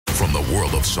From the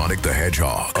world of Sonic the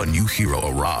Hedgehog, a new hero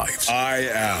arrives. I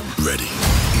am ready.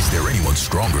 Is there anyone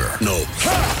stronger? No.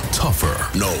 Ha!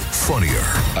 Tougher? No. Funnier?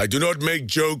 I do not make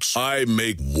jokes. I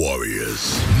make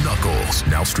warriors. Knuckles,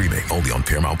 now streaming only on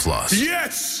Paramount Plus.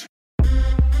 Yes!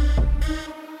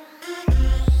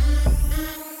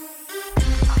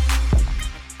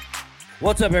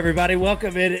 What's up, everybody?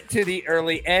 Welcome in to the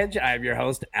Early Edge. I'm your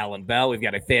host, Alan Bell. We've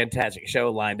got a fantastic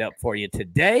show lined up for you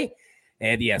today.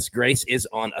 And yes, Grace is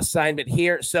on assignment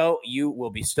here, so you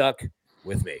will be stuck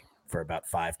with me for about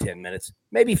 5-10 minutes,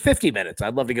 maybe 50 minutes.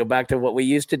 I'd love to go back to what we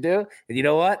used to do. And you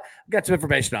know what? I've got some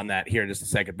information on that here in just a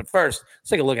second. But first, let's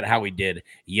take a look at how we did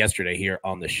yesterday here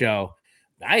on the show.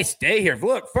 Nice day here.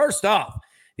 Look, first off,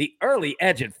 the Early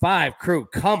Edge at 5 crew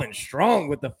coming strong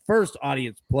with the first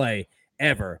audience play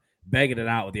ever. Begging it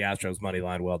out with the Astros money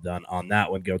line. Well done on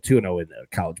that one. Go 2-0 in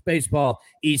college baseball.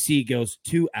 EC goes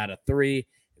 2 out of 3.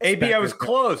 AB, I was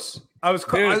close. I was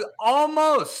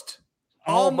almost.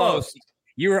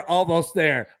 You were almost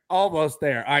there. Almost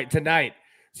there. All right, tonight,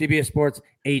 CBS Sports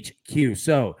HQ.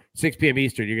 So 6 p.m.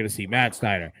 Eastern, you're going to see Matt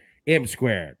Snyder, M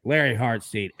Squared, Larry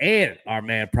Hardstein, and our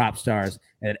man Prop Stars.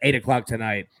 And at 8 o'clock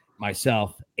tonight,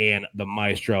 myself and the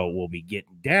Maestro will be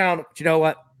getting down. But you know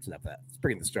what? It's enough of that. Let's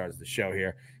bring the stars of the show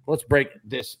here. Let's break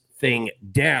this thing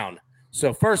down.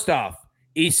 So first off,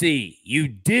 EC, you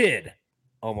did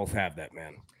almost have that,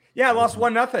 man. Yeah, I lost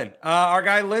 1-0. Our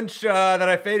guy Lynch that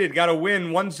I faded got a win,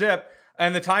 1-0,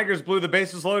 and the Tigers blew the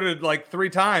bases loaded like 3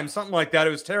 times, something like that. It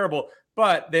was terrible,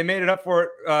 but they made it up for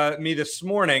me this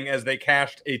morning as they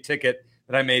cashed a ticket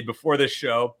that I made before this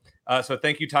show. So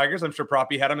thank you, Tigers. I'm sure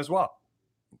Proppy had him as well.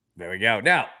 There we go.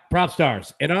 Now, Prop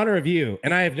Stars, in honor of you,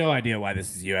 and I have no idea why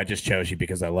this is you. I just chose you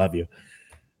because I love you.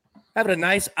 Having a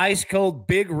nice ice cold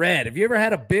Big Red. Have you ever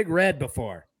had a Big Red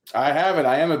before? I haven't.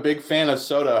 I am a big fan of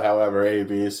soda, however,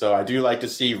 AB. So I do like to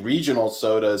see regional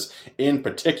sodas in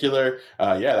particular.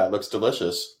 Yeah, that looks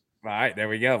delicious. All right, there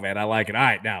we go, man. I like it. All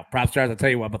right, now, Prop Stars, I'll tell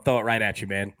you what, I'm going to throw it right at you,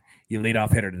 man. You lead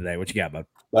off hitter today. What you got, bud?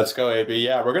 Let's go, AB.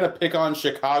 Yeah, we're going to pick on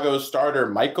Chicago starter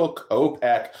Michael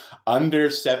Kopech, under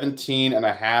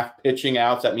 17.5 pitching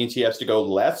outs. That means he has to go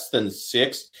less than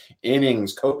 6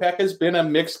 innings. Kopech has been a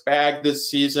mixed bag this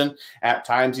season. At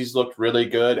times, he's looked really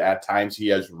good. At times, he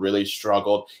has really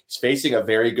struggled. He's facing a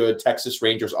very good Texas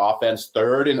Rangers offense,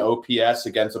 3rd in OPS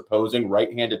against opposing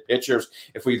right-handed pitchers.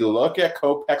 If we look at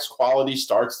Kopech's quality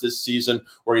starts this season,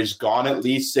 where he's gone at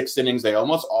least 6 innings, they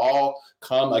almost all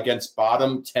come against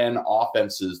bottom 10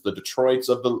 offenses, the Detroits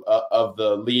of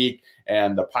the league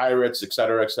and the Pirates, et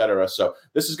cetera, et cetera. So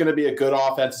this is going to be a good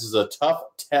offense. This is a tough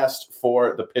test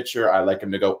for the pitcher. I like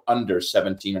him to go under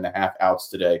 17.5 outs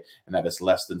today, and that is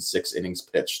less than 6 innings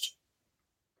pitched.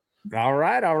 All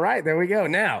right. There we go.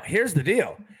 Now, here's the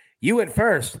deal. You went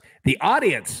first. The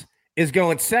audience is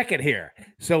going second here.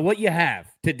 So what you have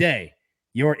today,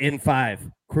 your in 5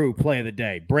 crew play of the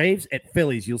day. Braves at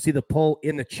Phillies. You'll see the poll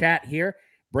in the chat here.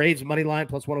 Braves money line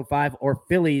plus 105 or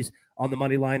Phillies on the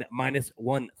money line minus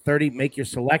 130. Make your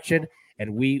selection,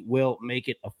 and we will make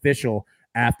it official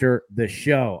after the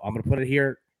show. I'm going to put it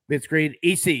here mid-screen.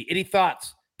 EC, any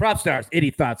thoughts? Prop Stars,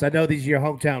 any thoughts? I know these are your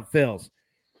hometown Phils.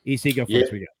 EC, go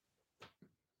first. We go.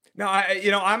 No,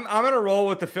 I'm going to roll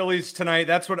with the Phillies tonight.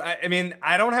 That's what I mean.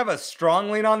 I don't have a strong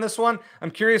lean on this one.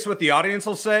 I'm curious what the audience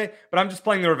will say, but I'm just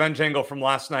playing the revenge angle from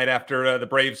last night after the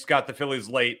Braves got the Phillies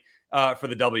late for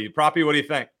the W. Proppy, what do you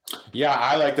think? Yeah,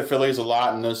 I like the Phillies a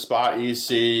lot in this spot.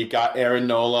 EC got Aaron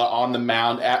Nola on the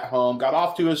mound at home. Got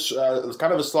off to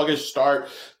kind of a sluggish start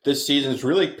this season. Has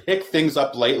really picked things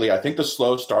up lately. I think the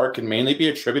slow start can mainly be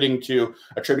attributed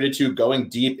to going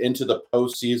deep into the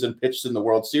postseason. Pitched in the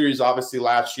World Series, obviously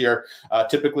last year.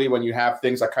 Typically, when you have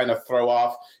things that kind of throw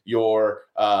off your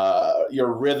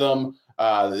rhythm,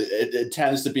 it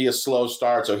tends to be a slow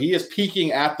start. So he is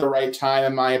peaking at the right time,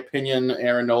 in my opinion.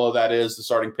 Aaron Nola, that is the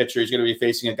starting pitcher. He's going to be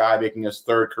facing a guy making his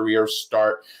 3rd career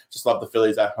start. Just love the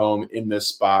Phillies at home in this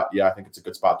spot. Yeah, I think it's a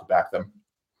good spot to back them.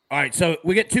 All right, so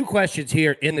we get 2 questions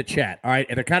here in the chat. All right,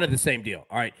 and they're kind of the same deal.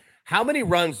 All right, how many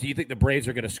runs do you think the Braves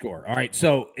are going to score? All right,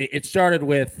 so it started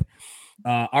with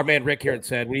our man Rick here and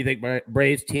said, what do you think,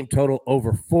 Braves team total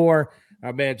over 4?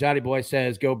 Our man Johnny Boy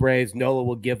says, go Braves. Nola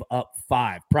will give up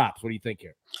 5. Props, what do you think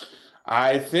here?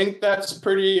 I think that's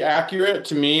pretty accurate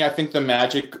to me. I think the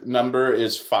magic number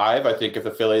is 5. I think if the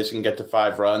Phillies can get to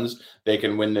 5 runs, they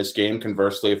can win this game.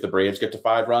 Conversely, if the Braves get to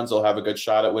 5 runs, they'll have a good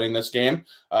shot at winning this game.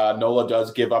 Nola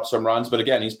does give up some runs, but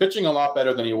again, he's pitching a lot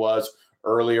better than he was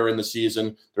earlier in the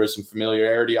season. There is some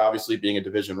familiarity, obviously, being a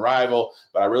division rival,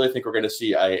 but I really think we're going to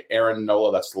see a Aaron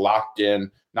Nola that's locked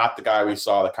in, not the guy we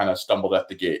saw that kind of stumbled at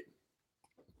the gate.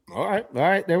 All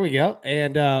right, there we go.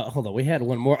 And hold on, we had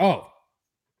one more. Oh,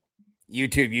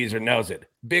 YouTube user knows it.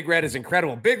 Big Red is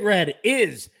incredible. Big Red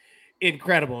is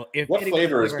incredible. What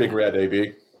flavor is Big Red,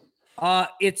 AB?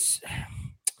 It's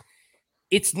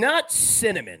not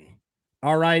cinnamon.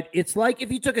 All right. It's like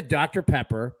if you took a Dr.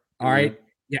 Pepper, all right,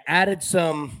 you added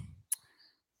some.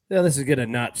 Well, this is gonna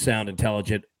not sound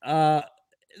intelligent.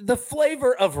 The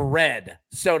flavor of red,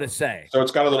 so to say. So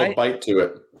it's got a little bite to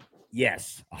it.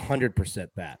 Yes, 100%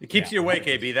 that. It keeps you awake,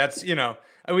 AB. That's,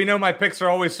 we know my picks are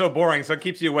always so boring, so it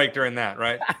keeps you awake during that,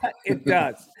 right? It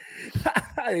does.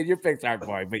 Your picks aren't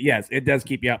boring, but yes, it does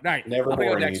keep you up. All right, never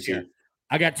boring. Next year.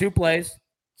 I got 2 plays.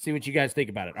 See what you guys think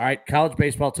about it. All right, college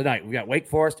baseball tonight. We got Wake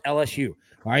Forest, LSU.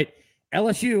 All right,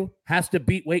 LSU has to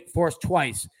beat Wake Forest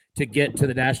twice to get to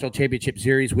the National Championship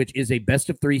Series, which is a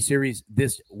best-of-3 series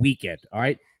this weekend. All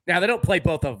right, now they don't play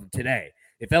both of them today.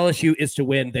 If LSU is to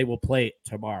win, they will play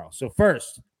tomorrow. So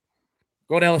first,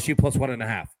 go to LSU plus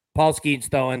 1.5. Paul Skeen's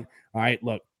throwing. All right,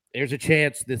 look, there's a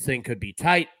chance this thing could be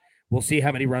tight. We'll see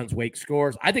how many runs Wake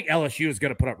scores. I think LSU is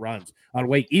going to put up runs on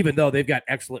Wake, even though they've got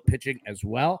excellent pitching as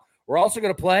well. We're also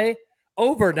going to play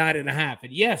over 9.5.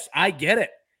 And yes, I get it.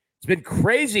 It's been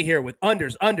crazy here with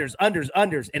unders,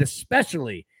 and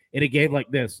especially in a game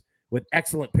like this with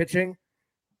excellent pitching.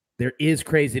 There is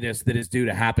craziness that is due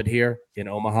to happen here in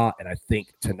Omaha, and I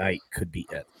think tonight could be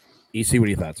it. EC, what are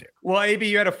your thoughts here? Well, AB,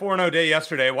 you had a 4-0 day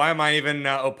yesterday. Why am I even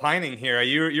opining here?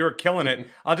 You're killing it.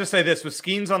 I'll just say this. With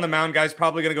Skeens on the mound, guys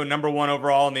probably going to go number 1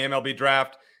 overall in the MLB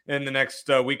draft in the next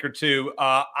week or two.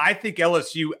 I think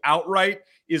LSU outright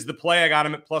is the play. I got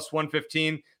him at plus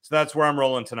 115, so that's where I'm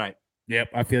rolling tonight. Yep,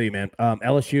 I feel you, man.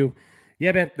 LSU,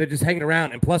 yeah, man, they're just hanging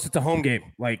around, and plus it's a home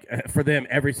game, like for them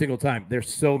every single time.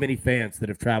 There's so many fans that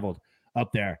have traveled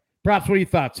up there. Props, what are your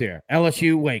thoughts here?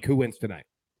 LSU, Wake, who wins tonight?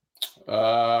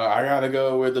 I gotta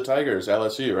go with the Tigers.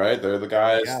 LSU, right? They're the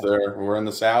guys. Yeah. We're in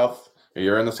the South.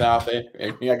 You're in the South. I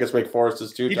guess Wake Forest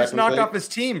is too. He just knocked off his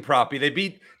team, Proppy. They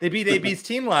beat AB's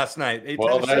team last night.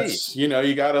 Well, that's you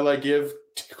gotta give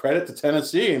credit to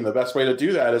Tennessee, and the best way to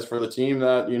do that is for the team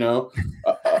that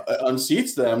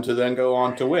unseats them to then go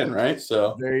on to win, right?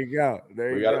 So there you go.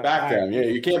 We got to back them. Yeah,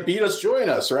 you can't beat us, join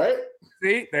us, right?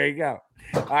 See, there you go.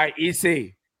 All right,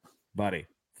 EC, buddy,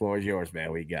 floor is yours,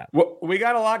 man. We got. Well, we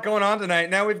got a lot going on tonight.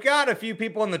 Now we've got a few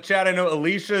people in the chat. I know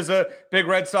Alicia's a big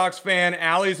Red Sox fan.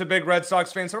 Allie's a big Red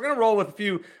Sox fan. So we're gonna roll with a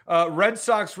few Red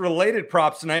Sox related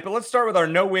props tonight. But let's start with our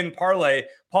no-win parlay.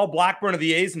 Paul Blackburn of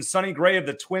the A's and Sonny Gray of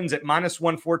the Twins at minus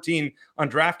 114 on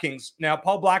DraftKings. Now,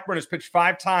 Paul Blackburn has pitched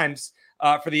 5 times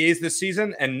for the A's this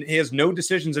season, and he has no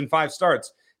decisions in 5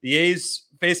 starts. The A's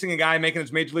facing a guy making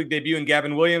his major league debut in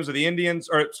Gavin Williams of the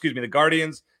the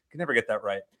Guardians. I can never get that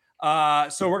right.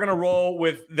 So we're going to roll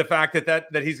with the fact that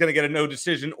he's going to get a no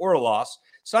decision or a loss.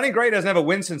 Sonny Gray doesn't have a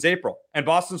win since April, and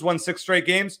Boston's won 6 straight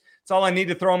games. That's all I need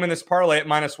to throw him in this parlay at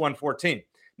minus 114.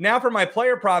 Now for my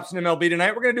player props in MLB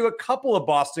tonight, we're going to do a couple of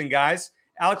Boston guys.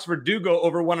 Alex Verdugo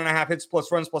over 1.5 hits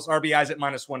plus runs plus RBIs at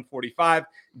minus 145.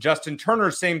 Justin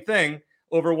Turner, same thing,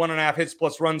 over 1.5 hits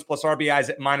plus runs plus RBIs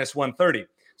at minus 130.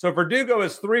 So Verdugo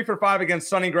is 3 for 5 against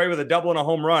Sonny Gray with a double and a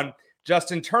home run.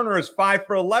 Justin Turner is 5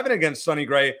 for 11 against Sonny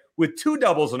Gray with 2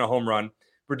 doubles and a home run.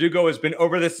 Verdugo has been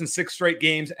over this in 6 straight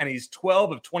games, and he's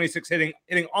 12 of 26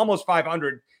 hitting almost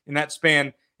 500 in that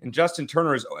span. And Justin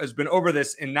Turner has been over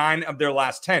this in 9 of their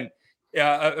last 10,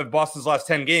 of Boston's last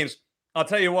 10 games. I'll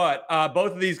tell you what,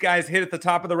 both of these guys hit at the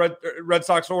top of the Red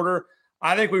Sox order.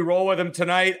 I think we roll with them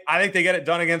tonight. I think they get it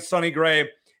done against Sonny Gray.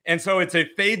 And so it's a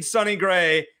fade Sonny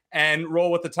Gray and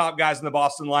roll with the top guys in the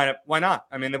Boston lineup. Why not?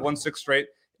 I mean, they've won 6 straight.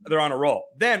 They're on a roll.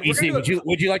 Then would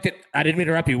you like to? I didn't mean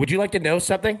to interrupt you. Would you like to know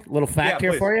something? A little fact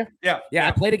here for you. Yeah.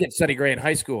 I played against Sonny Gray in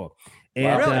high school,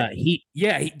 and wow,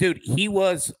 really? He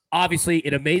was obviously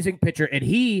an amazing pitcher, and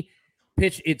he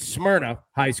pitched at Smyrna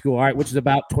High School, all right, which is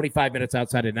about 25 minutes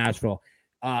outside of Nashville.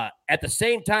 At the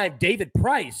same time, David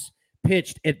Price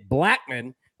pitched at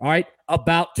Blackman, all right,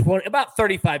 about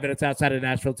 35 minutes outside of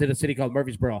Nashville to a city called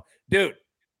Murfreesboro. Dude,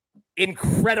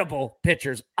 incredible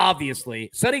pitchers,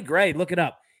 obviously. Sonny Gray, look it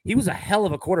up. He was a hell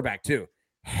of a quarterback, too.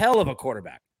 Hell of a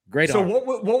quarterback. Great. So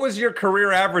what was your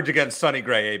career average against Sonny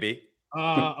Gray, AB?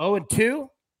 0-2.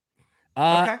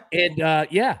 Okay.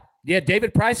 And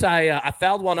David Price, I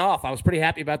fouled one off. I was pretty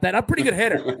happy about that. I'm a pretty good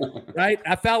hitter, right?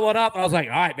 I fouled one off. I was like,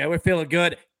 all right, man, we're feeling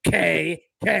good. K.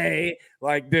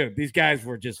 Like, dude, these guys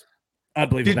were just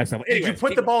unbelievable. Next level. Did you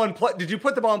put the ball in play? Did you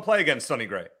put the ball in play against Sonny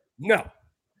Gray? No.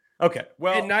 Okay,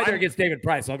 well, and neither against David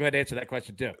Price. I'll go ahead and answer that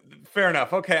question too. Fair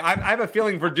enough. Okay, I have a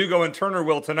feeling Verdugo and Turner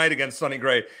will tonight against Sonny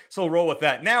Gray, so we'll roll with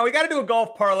that. Now we got to do a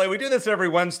golf parlay. We do this every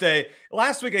Wednesday.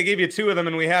 Last week I gave you 2 of them,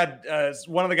 and we had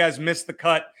one of the guys miss the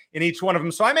cut in each one of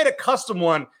them. So I made a custom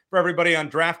one for everybody on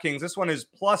DraftKings. This one is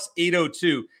plus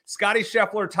 802. Scotty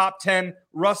Scheffler, top 10.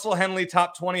 Russell Henley,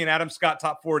 top 20. And Adam Scott,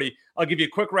 top 40. I'll give you a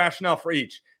quick rationale for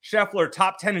each. Scheffler,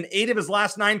 top 10 in 8 of his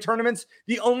last 9 tournaments.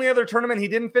 The only other tournament he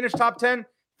didn't finish top 10,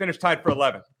 finished tied for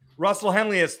 11. Russell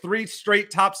Henley has 3 straight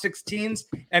top 16s.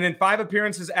 And in 5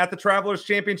 appearances at the Travelers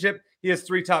Championship, he has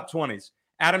 3 top 20s.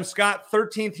 Adam Scott,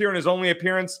 13th here in his only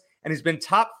appearance. And he's been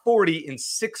top 40 in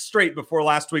 6 straight before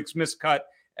last week's miscut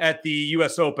at the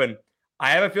U.S. Open.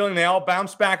 I have a feeling they all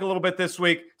bounce back a little bit this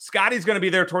week. Scotty's going to be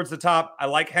there towards the top. I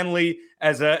like Henley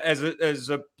as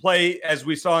a play as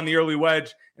we saw in the early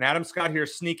wedge. And Adam Scott here,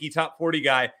 sneaky top 40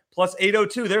 guy, plus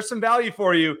 802. There's some value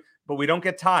for you, but we don't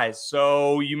get ties.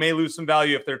 So you may lose some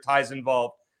value if there are ties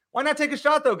involved. Why not take a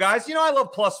shot, though, guys? You know I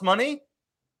love plus money.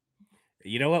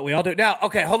 You know what? We all do. Now,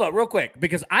 okay, hold on real quick,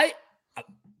 because I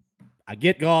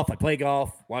get golf, I play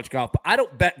golf, watch golf, but I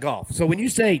don't bet golf. So when you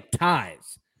say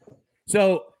ties,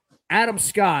 so Adam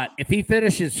Scott, if he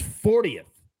finishes 40th,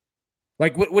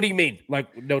 like what do you mean?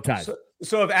 Like no ties?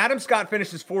 So if Adam Scott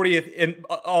finishes 40th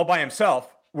all by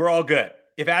himself, we're all good.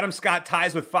 If Adam Scott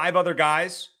ties with 5 other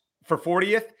guys for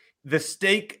 40th, the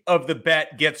stake of the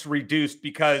bet gets reduced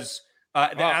because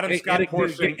the Adam Scott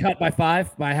portion get cut by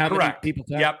 5 by how many people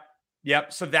tie?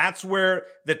 Yep. So that's where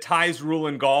the ties rule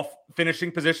in golf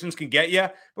finishing positions can get you.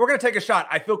 But we're going to take a shot.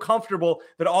 I feel comfortable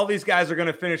that all these guys are going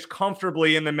to finish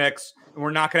comfortably in the mix, and we're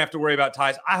not going to have to worry about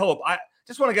ties. I hope. I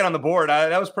just want to get on the board.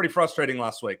 That was pretty frustrating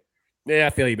last week. Yeah,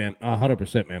 I feel you, man.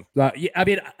 100%, man. Yeah, I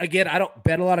mean, again, I don't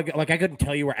bet a lot of – like, I couldn't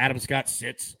tell you where Adam Scott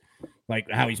sits, like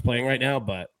how he's playing right now,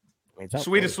 but –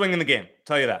 Sweetest swing in the game.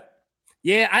 Tell you that.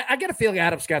 Yeah, I get a feeling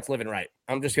Adam Scott's living right.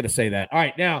 I'm just going to say that. All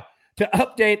right, now – to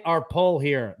update our poll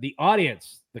here, the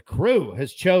audience, the crew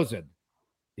has chosen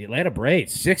the Atlanta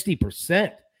Braves,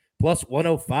 60% plus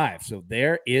 105. So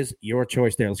there is your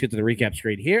choice there. Let's get to the recap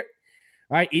screen here.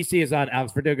 All right, EC is on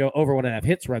Alex Verdugo, over 1.5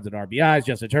 hits, runs, and RBIs.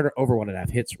 Justin Turner, over 1.5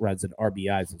 hits, runs, and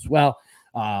RBIs as well.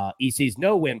 EC's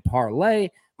no-win parlay,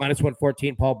 minus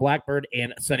 114. Paul Blackburn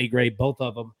and Sonny Gray, both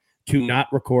of them, to not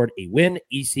record a win.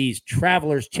 EC's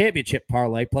Travelers Championship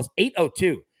parlay, plus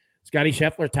 802. Scotty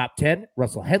Scheffler, top 10.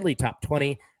 Russell Henley, top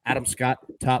 20. Adam Scott,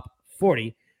 top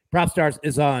 40. Prop Stars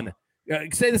is on.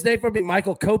 Say this name for me.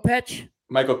 Michael Kopech.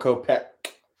 Michael Kopech.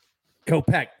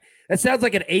 Kopech. That sounds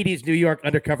like an 80s New York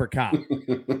undercover cop. All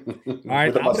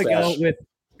right, I'm going to go with,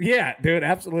 yeah, dude,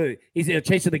 absolutely. He's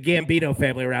chasing the Gambino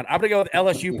family around. I'm going to go with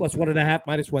LSU plus 1.5,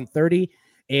 minus 130,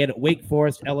 and Wake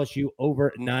Forest LSU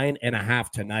over 9.5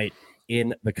 tonight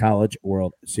in the College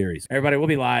World Series. Everybody, we'll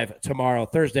be live tomorrow,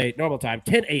 Thursday, normal time,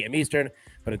 10 a.m. Eastern.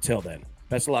 But until then,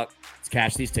 best of luck. Let's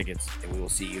cash these tickets, and we will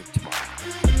see you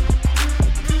tomorrow.